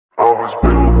was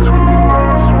built to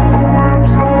last with the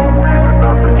webs I'm weaving.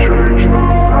 I could change the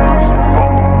past.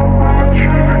 I'm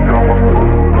achieving, got my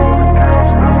foot on the gas.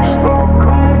 Never stop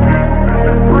competing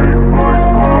and break like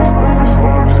glass. Then this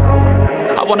life's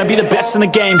coming. I wanna be the best in the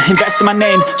game, invest in my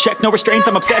name. Check no restraints,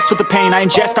 I'm obsessed with the pain. I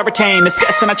ingest, I retain,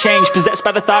 assess and I change. Possessed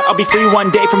by the thought I'll be free one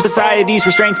day from society's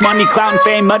restraints. Money, clout and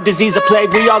fame, mud, disease, a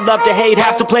plague. We all love to hate,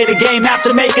 have to play the game, have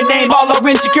to make a name. All our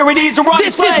insecurities are on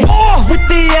display. This is war with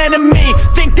the enemy,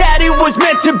 think that it was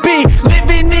meant to be.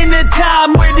 Living in a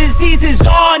time where disease is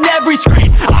on every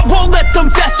screen. I won't let them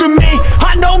fester me,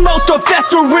 I know most are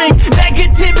festering.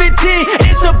 Negativity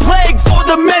is a plague for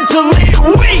the mentally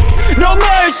weak. No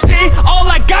mercy, all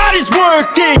I got is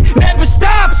working. Never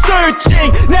stop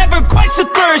searching, never quite so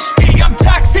thirsty. I'm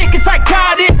toxic and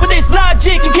psychotic, with this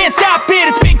logic you can't stop it.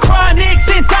 It's been chronic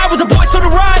since I was a boy, so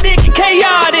neurotic and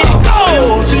chaotic.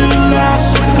 Built to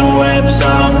last with the webs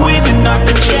I'm weaving. I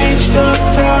could change the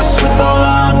past with all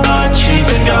I'm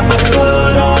achieving. Got my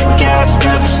foot on gas,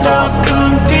 never stop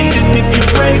competing. If you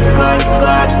break like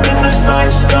glass, then this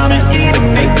life's gonna eat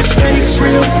 'em. Make mistakes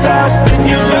real fast, then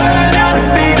you learn how to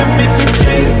beat 'em. If you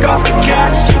take off the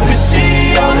cast, you can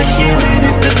see all the healing.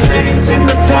 If the pain's in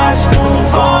the past,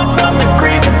 move on from the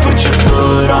grave and put your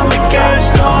foot on the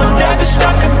gas. No, never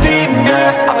stop competing,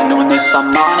 yeah. I've been doing this,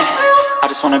 I'm on it. I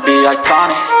just wanna be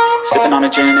iconic. Sipping on a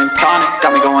gin and tonic,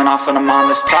 got me going off when I'm on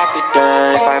this topic,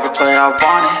 yeah. If I ever play, I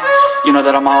want it. You know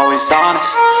that I'm always honest.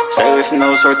 Stay away from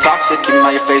those who are toxic. Keep them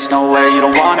out your face, no way, you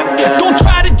don't want it, yeah. Don't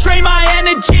try to drain my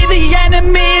energy, the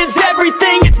enemy is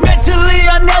everything. It's mentally,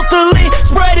 unhealthily,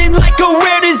 spreading like a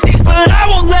rare disease. But I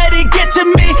won't let it get to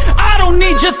me, I don't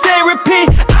need your therapy.